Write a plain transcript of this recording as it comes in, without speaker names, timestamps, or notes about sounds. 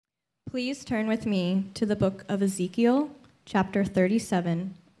Please turn with me to the book of Ezekiel, chapter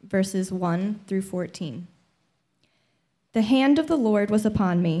 37, verses 1 through 14. The hand of the Lord was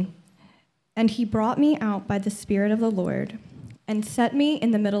upon me, and he brought me out by the Spirit of the Lord, and set me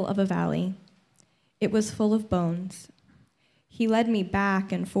in the middle of a valley. It was full of bones. He led me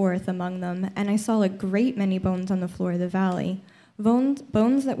back and forth among them, and I saw a great many bones on the floor of the valley,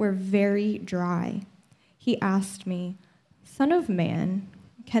 bones that were very dry. He asked me, "Son of man,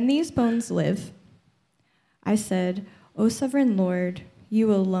 can these bones live?" I said, "O sovereign Lord,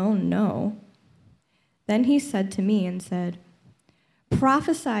 you alone know." Then he said to me and said,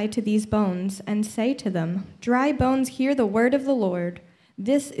 "Prophesy to these bones and say to them, 'Dry bones, hear the word of the Lord.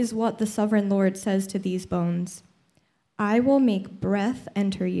 This is what the sovereign Lord says to these bones. I will make breath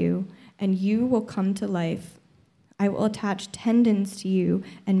enter you, and you will come to life. I will attach tendons to you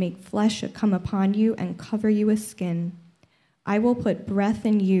and make flesh come upon you and cover you with skin. I will put breath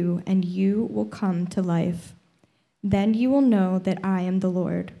in you, and you will come to life. Then you will know that I am the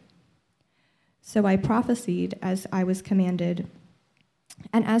Lord." So I prophesied as I was commanded.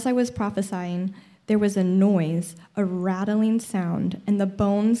 And as I was prophesying, there was a noise, a rattling sound, and the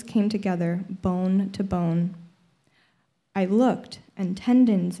bones came together, bone to bone. I looked, and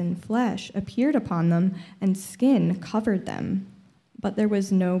tendons and flesh appeared upon them, and skin covered them, but there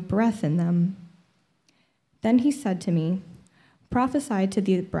was no breath in them. Then he said to me, prophesy to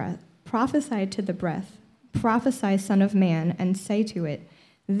the breath, prophesy, Son of Man, and say to it,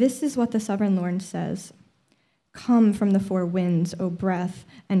 'This is what the sovereign Lord says. Come from the four winds, O breath,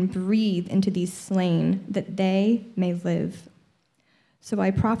 and breathe into these slain, that they may live.' So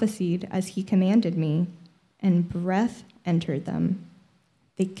I prophesied as he commanded me, and breath entered them.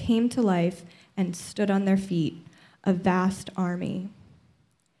 They came to life and stood on their feet, a vast army.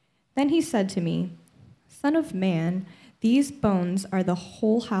 Then he said to me, 'Son of man, these bones are the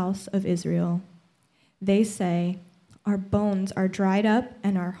whole house of Israel. They say, our bones are dried up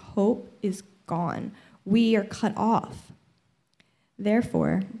and our hope is gone. We are cut off.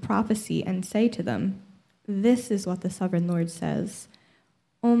 Therefore, prophesy and say to them, this is what the sovereign Lord says.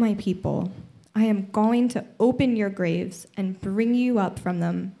 O my people, I am going to open your graves and bring you up from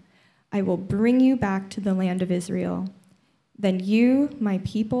them. I will bring you back to the land of Israel. Then you, my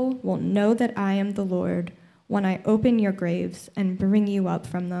people, will know that I am the Lord, when I open your graves and bring you up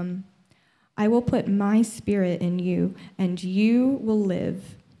from them. I will put my spirit in you, and you will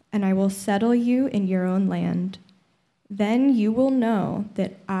live, and I will settle you in your own land. Then you will know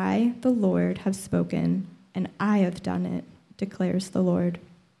that I, the Lord, have spoken, and I have done it, declares the Lord."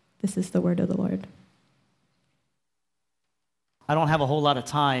 This is the word of the Lord. I don't have a whole lot of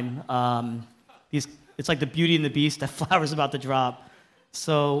time. It's like the Beauty and the Beast, that flower's about to drop.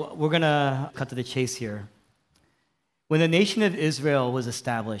 So we're going to cut to the chase here. When the nation of Israel was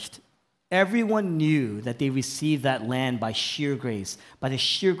established, everyone knew that they received that land by sheer grace, by the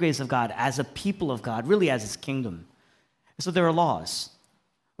sheer grace of God, as a people of God, really as his kingdom. And so there are laws.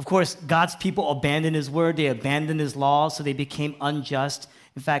 Of course, God's people abandoned his word, they abandoned his laws, so they became unjust.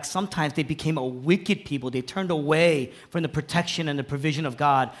 In fact, sometimes they became a wicked people. They turned away from the protection and the provision of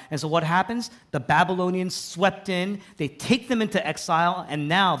God. And so what happens? The Babylonians swept in, they take them into exile, and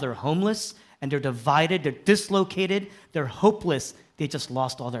now they're homeless, and they're divided, they're dislocated, they're hopeless. They just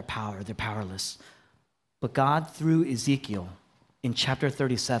lost all their power, they're powerless. But God, through Ezekiel, in chapter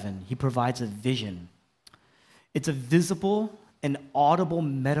 37, he provides a vision. It's a visible and audible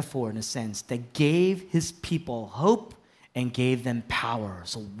metaphor, in a sense, that gave his people hope and gave them power.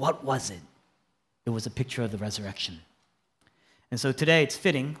 So what was it? It was a picture of the resurrection. And so today, it's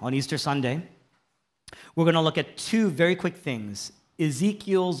fitting, on Easter Sunday, we're going to look at two very quick things: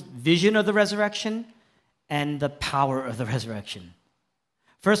 Ezekiel's vision of the resurrection and the power of the resurrection.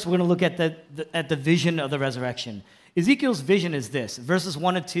 First, we're going to look at the vision of the resurrection. Ezekiel's vision is this: verses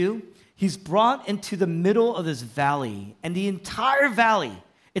 1 and 2, he's brought into the middle of this valley, and the entire valley,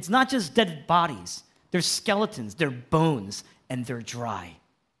 it's not just dead bodies, they're skeletons, they're bones, and they're dry.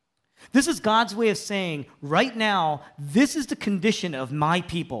 This is God's way of saying, right now, this is the condition of my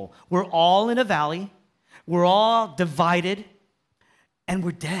people. We're all in a valley, we're all divided, and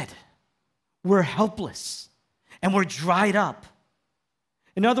we're dead. We're helpless, and we're dried up.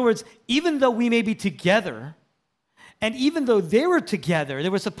 In other words, even though we may be together, and even though they were together, they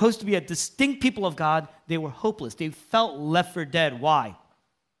were supposed to be a distinct people of God, they were hopeless. They felt left for dead. Why?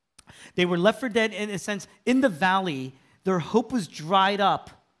 They were left for dead in a sense. In the valley, their hope was dried up.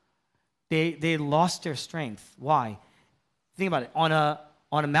 They lost their strength. Why? Think about it.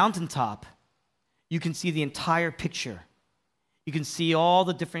 On a mountaintop, you can see the entire picture. You can see all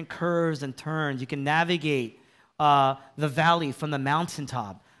the different curves and turns. You can navigate the valley from the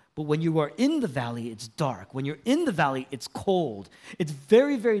mountaintop. But when you are in the valley, it's dark. When you're in the valley, it's cold. It's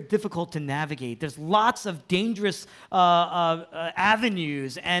very, very difficult to navigate. There's lots of dangerous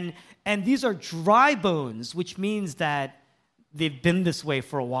avenues, and these are dry bones, which means that they've been this way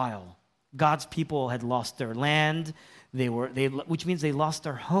for a while. God's people had lost their land, which means they lost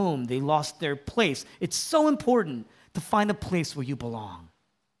their home, they lost their place. It's so important to find a place where you belong.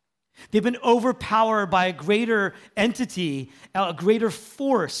 They've been overpowered by a greater entity, a greater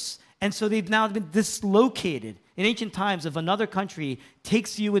force, and so they've now been dislocated. In ancient times, if another country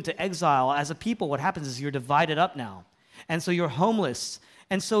takes you into exile as a people, what happens is you're divided up now. And so you're homeless.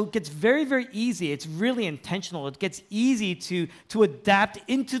 And so it gets very, very easy. It's really intentional. It gets easy to adapt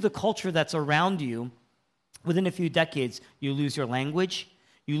into the culture that's around you. Within a few decades, you lose your language.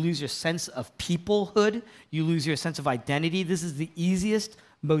 You lose your sense of peoplehood. You lose your sense of identity. This is the easiest,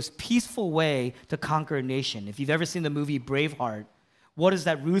 most peaceful way to conquer a nation. If you've ever seen the movie Braveheart, what is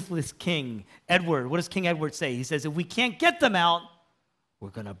that ruthless king, Edward? What does King Edward say? He says, if we can't get them out, we're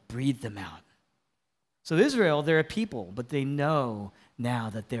going to breed them out. So Israel, they're a people, but they know now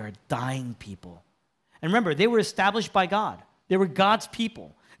that they're a dying people. And remember, they were established by God. They were God's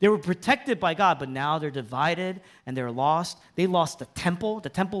people. They were protected by God, but now they're divided and they're lost. They lost the temple. The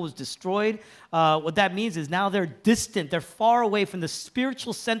temple was destroyed. What that means is now they're distant. They're far away from the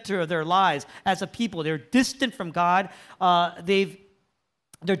spiritual center of their lives as a people. They're distant from God.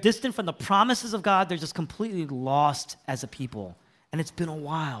 They're distant from the promises of God. They're just completely lost as a people. And it's been a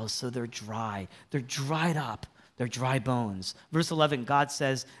while, so they're dry. They're dried up. They're dry bones. Verse 11, God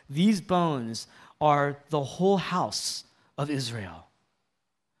says, these bones are the whole house of Israel.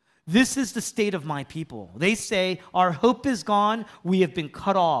 This is the state of my people. They say, our hope is gone, we have been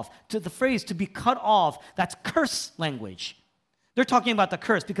cut off. To the phrase, to be cut off, that's curse language. They're talking about the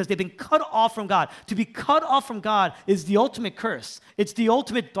curse because they've been cut off from God. To be cut off from God is the ultimate curse. It's the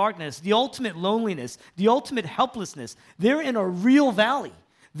ultimate darkness, the ultimate loneliness, the ultimate helplessness. They're in a real valley.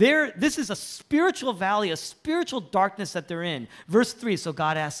 This is a spiritual valley, a spiritual darkness that they're in. Verse 3, so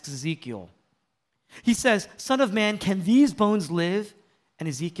God asks Ezekiel. He says, Son of man, can these bones live? And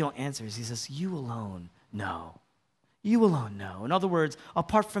Ezekiel answers, he says, you alone know. You alone know. In other words,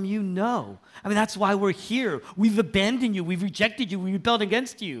 apart from you, no. I mean, that's why we're here. We've abandoned you. We've rejected you. We rebelled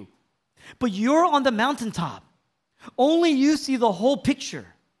against you. But you're on the mountaintop. Only you see the whole picture.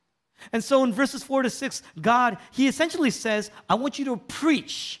 And so in verses 4 to 6, God, he essentially says, I want you to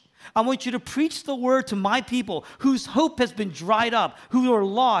preach. I want you to preach the word to my people whose hope has been dried up, who are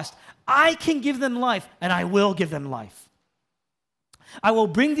lost. I can give them life, and I will give them life. I will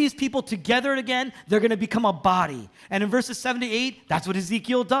bring these people together again. They're going to become a body. And in verses 7 to 8, that's what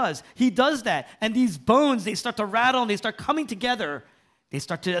Ezekiel does. He does that. And these bones, they start to rattle, and they start coming together. They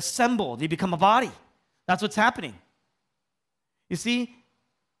start to assemble. They become a body. That's what's happening. You see,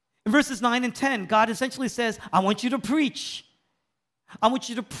 in verses 9 and 10, God essentially says, I want you to preach. I want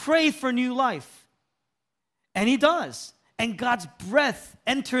you to pray for new life. And he does. And God's breath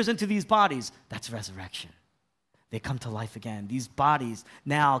enters into these bodies. That's resurrection. They come to life again. These bodies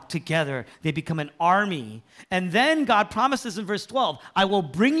now together, they become an army. And then God promises in verse 12, I will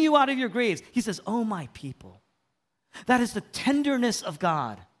bring you out of your graves. He says, oh, my people. That is the tenderness of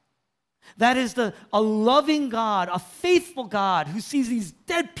God. That is a loving God, a faithful God who sees these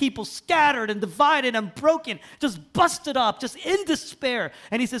dead people scattered and divided and broken, just busted up, just in despair.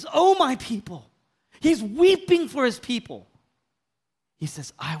 And he says, oh, my people. He's weeping for his people. He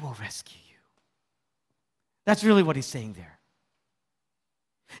says, I will rescue you. That's really what he's saying there.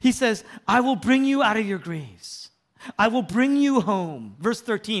 He says, I will bring you out of your graves. I will bring you home. Verse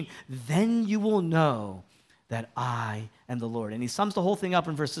 13, then you will know that I am the Lord. And he sums the whole thing up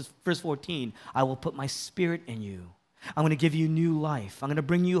in verse 14. I will put my spirit in you. I'm going to give you new life. I'm going to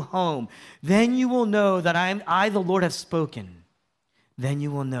bring you home. Then you will know that I, the Lord, have spoken. Then you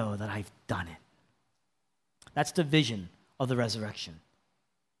will know that I've done it. That's the vision of the resurrection.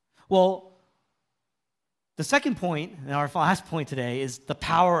 Well, the second point, and our last point today, is the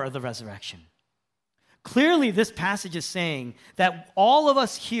power of the resurrection. Clearly, this passage is saying that all of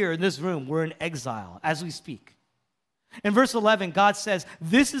us here in this room, we're in exile as we speak. In verse 11, God says,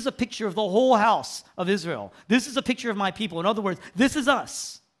 this is a picture of the whole house of Israel. This is a picture of my people. In other words, this is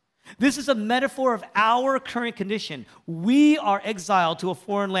us. This is a metaphor of our current condition. We are exiled to a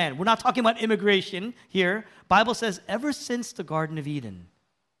foreign land. We're not talking about immigration here. Bible says, ever since the Garden of Eden,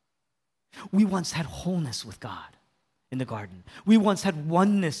 we once had wholeness with God in the garden. We once had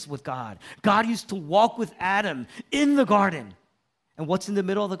oneness with God. God used to walk with Adam in the garden. And what's in the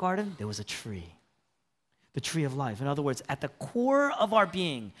middle of the garden? There was a tree. the tree of life. In other words, at the core of our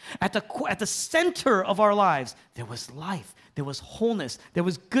being, at the center of our lives, there was life, there was wholeness, there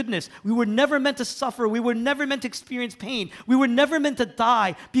was goodness. We were never meant to suffer. We were never meant to experience pain. We were never meant to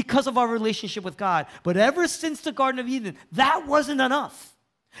die because of our relationship with God. But ever since the Garden of Eden, that wasn't enough.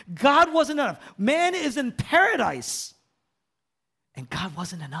 God wasn't enough. Man is in paradise, and God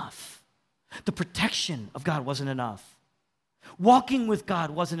wasn't enough. The protection of God wasn't enough. Walking with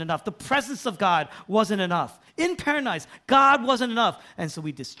God wasn't enough. The presence of God wasn't enough. In paradise, God wasn't enough. And so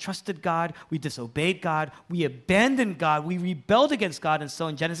we distrusted God. We disobeyed God. We abandoned God. We rebelled against God. And so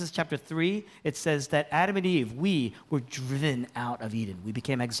in Genesis chapter 3, it says that Adam and Eve, we were driven out of Eden. We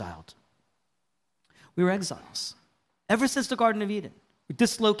became exiled. We were exiles. Ever since the Garden of Eden, we're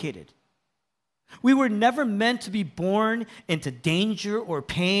dislocated. We were never meant to be born into danger or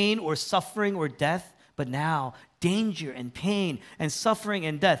pain or suffering or death. But now, danger and pain and suffering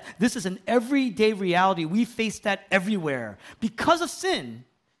and death, this is an everyday reality. We face that everywhere. Because of sin,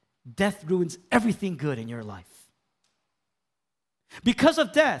 death ruins everything good in your life. Because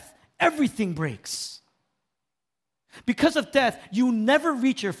of death, everything breaks. Because of death, you never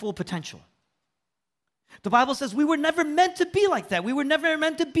reach your full potential. The Bible says we were never meant to be like that. We were never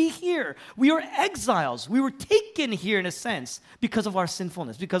meant to be here. We are exiles. We were taken here in a sense because of our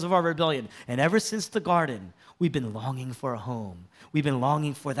sinfulness, because of our rebellion. And ever since the garden, we've been longing for a home. We've been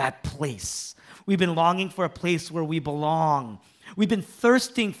longing for that place. We've been longing for a place where we belong. We've been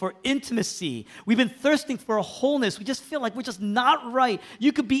thirsting for intimacy. We've been thirsting for a wholeness. We just feel like we're just not right.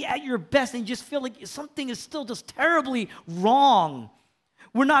 You could be at your best and you just feel like something is still just terribly wrong.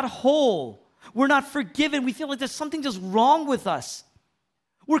 We're not whole. We're not forgiven. We feel like there's something just wrong with us.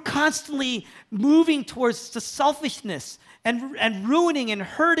 We're constantly moving towards the selfishness and ruining and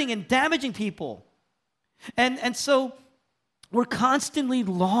hurting and damaging people. And so we're constantly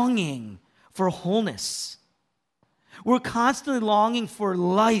longing for wholeness. We're constantly longing for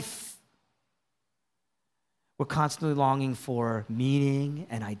life. We're constantly longing for meaning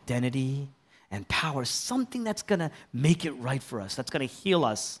and identity and power, something that's going to make it right for us, that's going to heal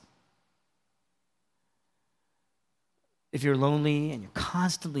us. If you're lonely and you're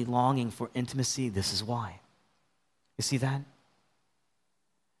constantly longing for intimacy, this is why. You see that?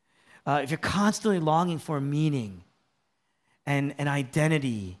 If you're constantly longing for meaning and an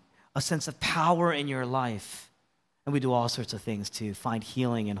identity, a sense of power in your life, and we do all sorts of things to find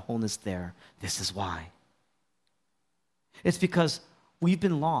healing and wholeness there, this is why. It's because we've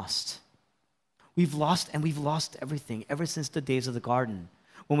been lost. We've lost everything ever since the days of the garden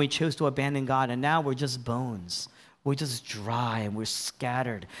when we chose to abandon God, and now we're just bones. We're just dry and we're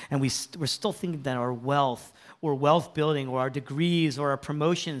scattered. And we're still thinking that our wealth or wealth building or our degrees or our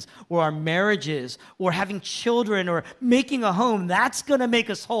promotions or our marriages or having children or making a home, that's going to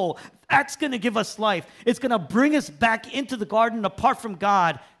make us whole. That's going to give us life. It's going to bring us back into the garden apart from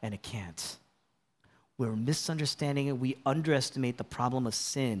God. And it can't. We're misunderstanding it. We underestimate the problem of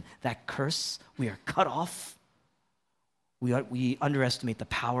sin. That curse, we are cut off. We underestimate the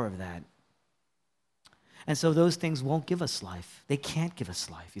power of that. And so those things won't give us life. They can't give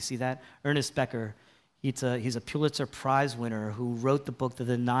us life. You see that? Ernest Becker, he's a Pulitzer Prize winner who wrote the book, The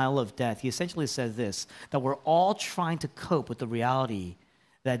Denial of Death. He essentially says this, that we're all trying to cope with the reality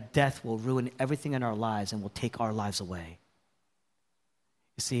that death will ruin everything in our lives and will take our lives away.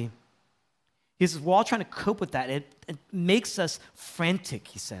 You see? He says we're all trying to cope with that. It makes us frantic,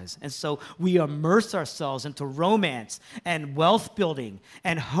 he says. And so we immerse ourselves into romance and wealth building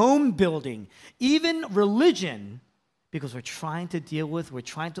and home building, even religion, because we're trying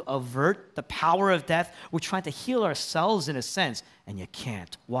to avert the power of death. We're trying to heal ourselves in a sense, and you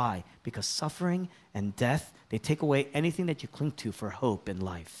can't. Why? Because suffering and death, they take away anything that you cling to for hope in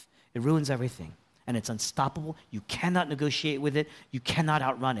life. It ruins everything. And it's unstoppable. You cannot negotiate with it. You cannot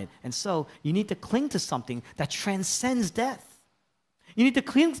outrun it. And so you need to cling to something that transcends death. You need to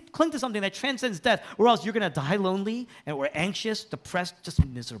cling to something that transcends death, or else you're going to die lonely or anxious, depressed, just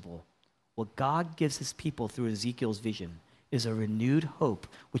miserable. What God gives his people through Ezekiel's vision is a renewed hope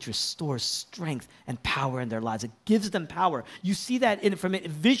which restores strength and power in their lives. It gives them power. You see that from a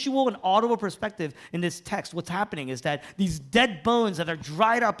visual and audible perspective in this text. What's happening is that these dead bones that are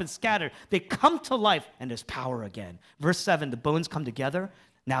dried up and scattered, they come to life and there's power again. Verse 7, the bones come together.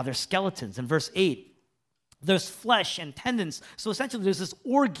 Now they're skeletons. In verse 8, there's flesh and tendons. So essentially there's this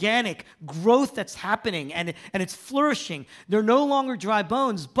organic growth that's happening and it's flourishing. They're no longer dry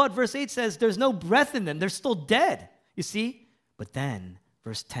bones, but verse 8 says there's no breath in them. They're still dead. You see? But then,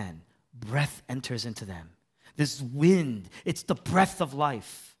 verse 10, breath enters into them. This wind, it's the breath of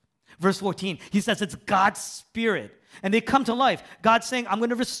life. Verse 14, he says it's God's Spirit. And they come to life. God's saying, I'm going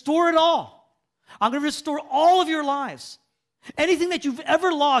to restore it all. I'm going to restore all of your lives. Anything that you've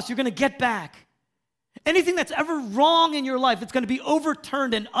ever lost, you're going to get back. Anything that's ever wrong in your life, it's going to be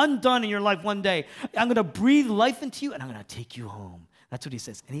overturned and undone in your life one day. I'm going to breathe life into you, and I'm going to take you home. That's what he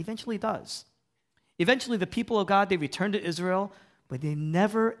says. And he eventually does. Eventually, the people of God, they return to Israel, but they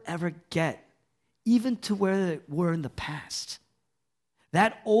never, ever get even to where they were in the past.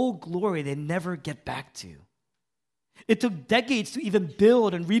 That old glory, they never get back to. It took decades to even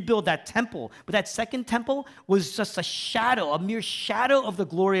build and rebuild that temple. But that second temple was just a shadow, a mere shadow of the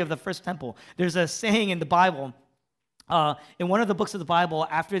glory of the first temple. There's a saying in the Bible, in one of the books of the Bible,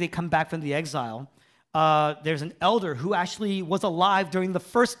 after they come back from the exile, there's an elder who actually was alive during the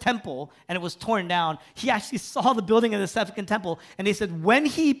first temple, and it was torn down. He actually saw the building of the second temple, and they said when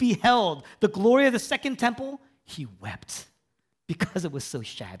he beheld the glory of the second temple, he wept because it was so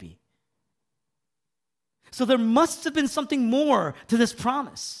shabby. So there must have been something more to this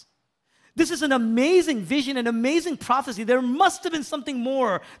promise. This is an amazing vision, an amazing prophecy. There must have been something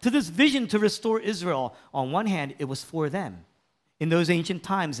more to this vision to restore Israel. On one hand, it was for them in those ancient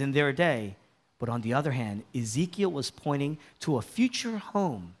times, in their day. But on the other hand, Ezekiel was pointing to a future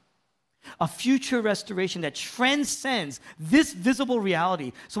home, a future restoration that transcends this visible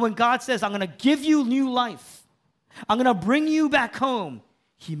reality. So when God says, I'm going to give you new life, I'm going to bring you back home,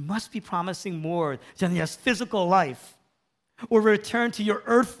 he must be promising more than just physical life or return to your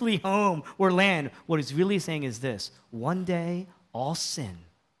earthly home or land. What he's really saying is this: one day, all sin,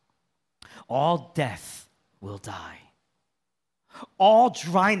 all death will die. All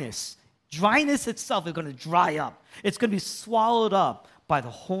dryness itself is going to dry up. It's going to be swallowed up by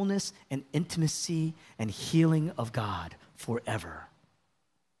the wholeness and intimacy and healing of God forever.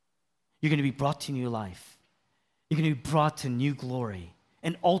 You're going to be brought to new life. You're going to be brought to new glory,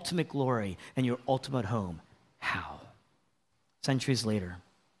 an ultimate glory, and your ultimate home. How? Centuries later,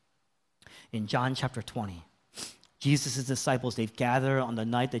 in John chapter 20, Jesus' disciples, they've gathered on the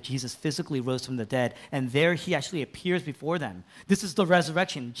night that Jesus physically rose from the dead, and there he actually appears before them. This is the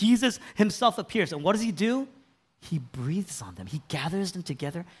resurrection. Jesus himself appears, and what does he do? He breathes on them. He gathers them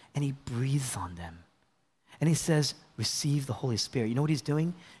together, and he breathes on them. And he says, receive the Holy Spirit. You know what he's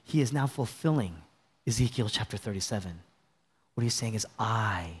doing? He is now fulfilling Ezekiel chapter 37. What he's saying is,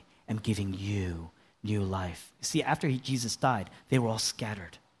 I am giving you new life. You see, after Jesus died, they were all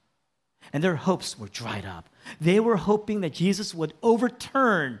scattered. And their hopes were dried up. They were hoping that Jesus would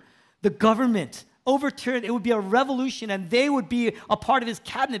overturn the government, it would be a revolution, and they would be a part of his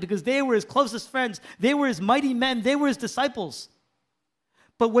cabinet because they were his closest friends. They were his mighty men. They were his disciples.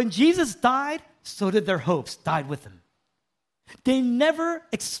 But when Jesus died, so did their hopes, died with him. They never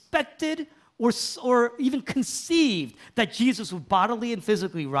expected or even conceived that Jesus would bodily and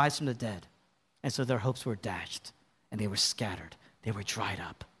physically rise from the dead. And so their hopes were dashed, and they were scattered. They were dried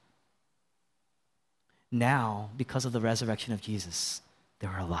up. Now, because of the resurrection of Jesus,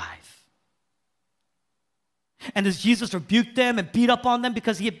 they're alive. And does Jesus rebuke them and beat up on them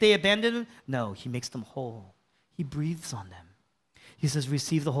because they abandoned him? No, he makes them whole. He breathes on them. He says,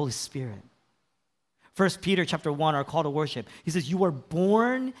 receive the Holy Spirit. 1 Peter chapter 1, our call to worship, he says, you are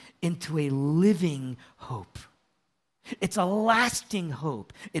born into a living hope. It's a lasting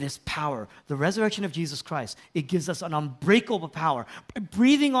hope. It is power. The resurrection of Jesus Christ, it gives us an unbreakable power. By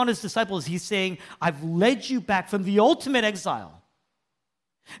breathing on his disciples, he's saying, I've led you back from the ultimate exile.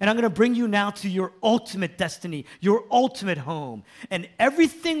 And I'm going to bring you now to your ultimate destiny, your ultimate home. And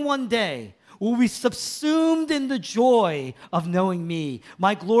everything one day will be subsumed in the joy of knowing me.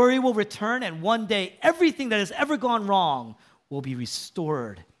 My glory will return, and one day everything that has ever gone wrong will be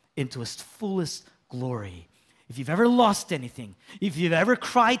restored into its fullest glory. If you've ever lost anything, if you've ever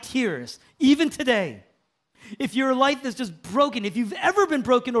cried tears, even today, if your life is just broken, if you've ever been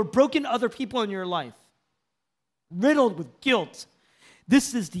broken or broken other people in your life, riddled with guilt,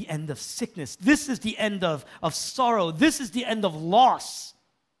 this is the end of sickness. This is the end of sorrow. This is the end of loss.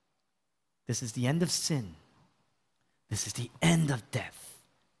 This is the end of sin. This is the end of death.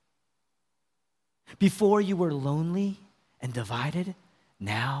 Before you were lonely and divided,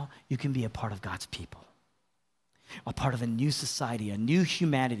 now you can be a part of God's people. A part of a new society, a new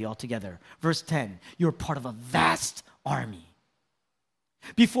humanity altogether. Verse 10, you're part of a vast army.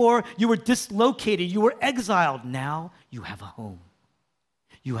 Before you were dislocated, you were exiled. Now you have a home.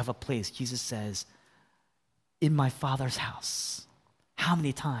 You have a place. Jesus says, in my Father's house. How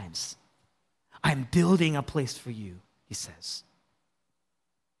many times? I'm building a place for you, he says.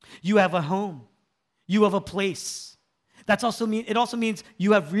 You have a home. You have a place. It also means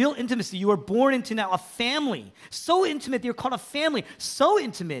you have real intimacy. You are born into now a family. So intimate, you're called a family. So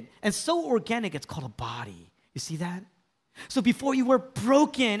intimate and so organic, it's called a body. You see that? So before you were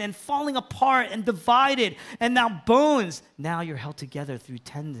broken and falling apart and divided and now bones, now you're held together through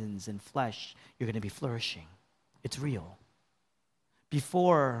tendons and flesh. You're going to be flourishing. It's real.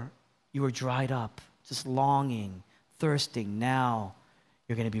 Before you were dried up, just longing, thirsting, now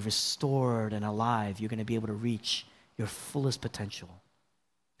you're going to be restored and alive. You're going to be able to reach your fullest potential.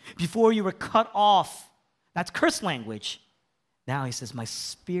 Before you were cut off, that's curse language. Now he says, my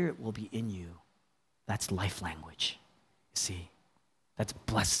spirit will be in you. That's life language. You see, that's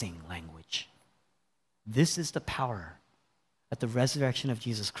blessing language. This is the power that the resurrection of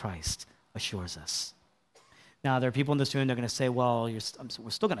Jesus Christ assures us. Now, there are people in this room that are going to say, well, we're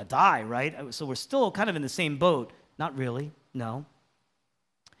still going to die, right? So we're still kind of in the same boat. Not really, no.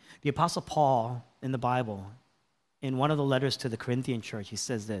 The Apostle Paul in the Bible, in one of the letters to the Corinthian church, he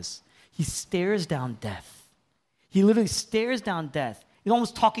says this. He stares down death. He literally stares down death. He's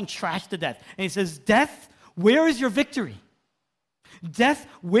almost talking trash to death. And he says, death, where is your victory? Death,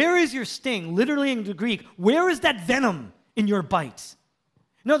 where is your sting? Literally in the Greek, where is that venom in your bite?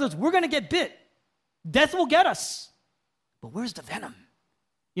 In other words, we're going to get bit. Death will get us. But where's the venom?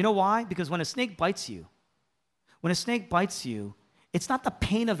 You know why? Because when a snake bites you, it's not the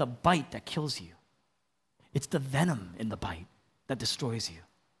pain of the bite that kills you. It's the venom in the bite that destroys you.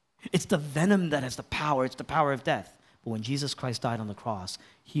 It's the venom that has the power. It's the power of death. But when Jesus Christ died on the cross,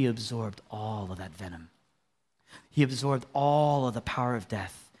 he absorbed all of that venom. He absorbed all of the power of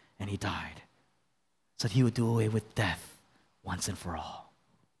death, and he died so that he would do away with death once and for all.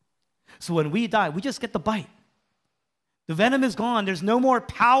 So when we die, we just get the bite. The venom is gone. There's no more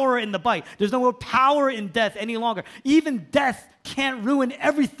power in the bite. There's no more power in death any longer. Even death can't ruin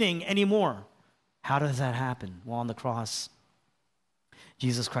everything anymore. How does that happen? Well, on the cross,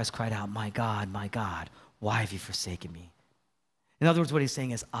 Jesus Christ cried out, my God, why have you forsaken me? In other words, what he's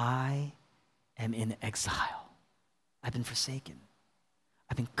saying is, I am in exile. I've been forsaken.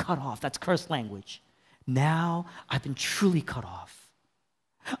 I've been cut off. That's curse language. Now I've been truly cut off.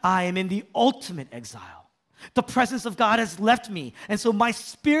 I am in the ultimate exile. The presence of God has left me, and so my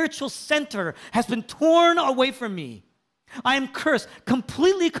spiritual center has been torn away from me. I am cursed,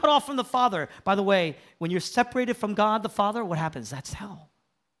 completely cut off from the Father. By the way, when you're separated from God the Father, what happens? That's hell.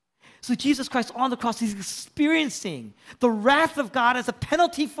 So Jesus Christ on the cross, he's experiencing the wrath of God as a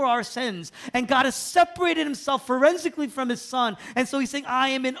penalty for our sins. And God has separated himself forensically from his Son. And so he's saying, I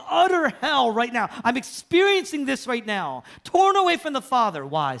am in utter hell right now. I'm experiencing this right now. Torn away from the Father.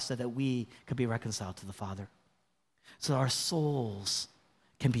 Why? So that we could be reconciled to the Father. So our souls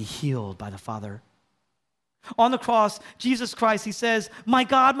can be healed by the Father. On the cross, Jesus Christ, he says, my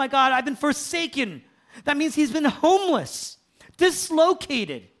God, I've been forsaken. That means he's been homeless,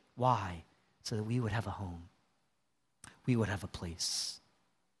 dislocated. Why? So that we would have a home. We would have a place.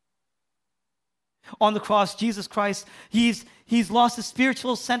 On the cross, Jesus Christ, he's lost his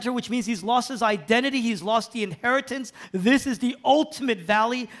spiritual center, which means he's lost his identity. He's lost the inheritance. This is the ultimate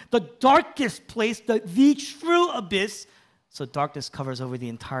valley, the darkest place, the true abyss. So darkness covers over the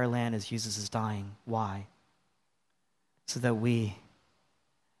entire land as Jesus is dying. Why? So that we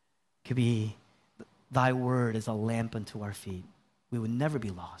could be, thy word is a lamp unto our feet. We would never be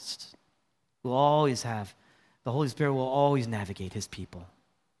lost. We'll always have, the Holy Spirit will always navigate his people.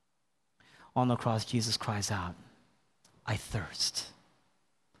 On the cross, Jesus cries out, I thirst,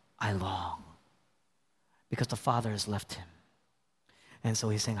 I long, because the Father has left him. And so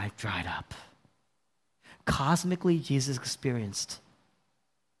he's saying, I've dried up. Cosmically, Jesus experienced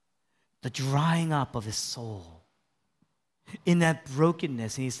the drying up of his soul in that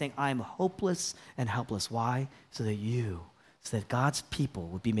brokenness. And he's saying, I'm hopeless and helpless. Why? So that God's people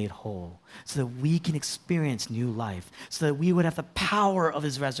would be made whole, so that we can experience new life, so that we would have the power of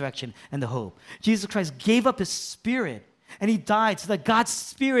his resurrection and the hope. Jesus Christ gave up his spirit, and he died so that God's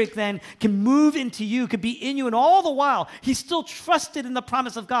spirit then can move into you, could be in you, and all the while, he still trusted in the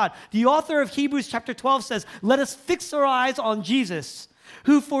promise of God. The author of Hebrews chapter 12 says, let us fix our eyes on Jesus,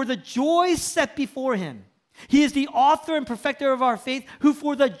 who for the joy set before him, he is the author and perfecter of our faith, who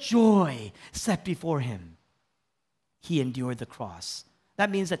for the joy set before him, he endured the cross. That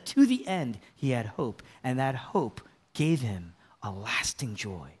means that to the end, he had hope, and that hope gave him a lasting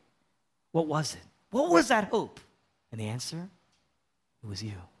joy. What was it? What was that hope? And the answer? It was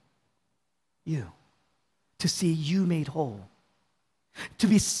you. You. To see you made whole. To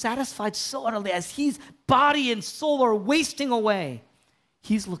be satisfied so utterly as his body and soul are wasting away.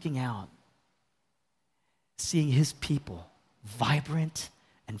 He's looking out, seeing his people vibrant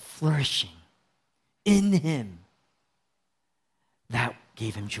and flourishing in him. That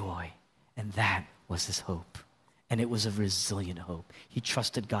gave him joy, and that was his hope. And it was a resilient hope. He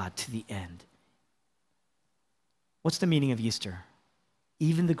trusted God to the end. What's the meaning of Easter?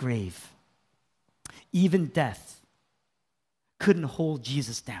 Even the grave, even death couldn't hold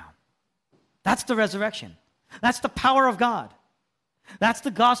Jesus down. That's the resurrection. That's the power of God. That's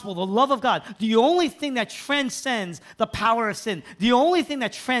the gospel, the love of God. The only thing that transcends the power of sin, the only thing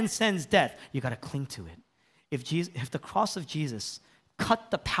that transcends death, you got to cling to it. If the cross of Jesus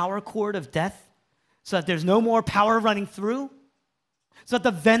cut the power cord of death so that there's no more power running through, so that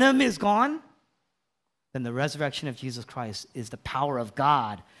the venom is gone, then the resurrection of Jesus Christ is the power of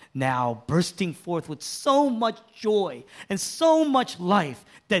God now bursting forth with so much joy and so much life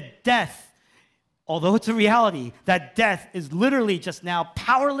that death, although it's a reality, that death is literally just now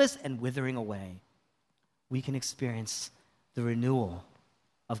powerless and withering away. We can experience the renewal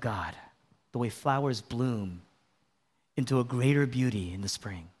of God, the way flowers bloom into a greater beauty in the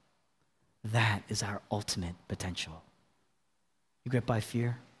spring. That is our ultimate potential. You gripped by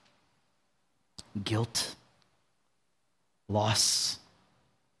fear, guilt, loss,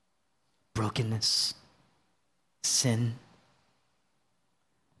 brokenness, sin.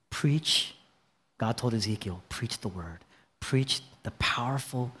 Preach. God told Ezekiel, preach the word. Preach the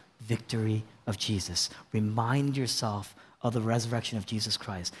powerful victory of Jesus. Remind yourself of the resurrection of Jesus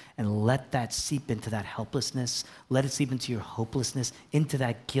Christ and let that seep into that helplessness. Let it seep into your hopelessness, into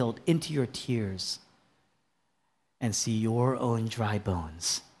that guilt, into your tears, and see your own dry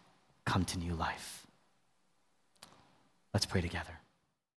bones come to new life. Let's pray together.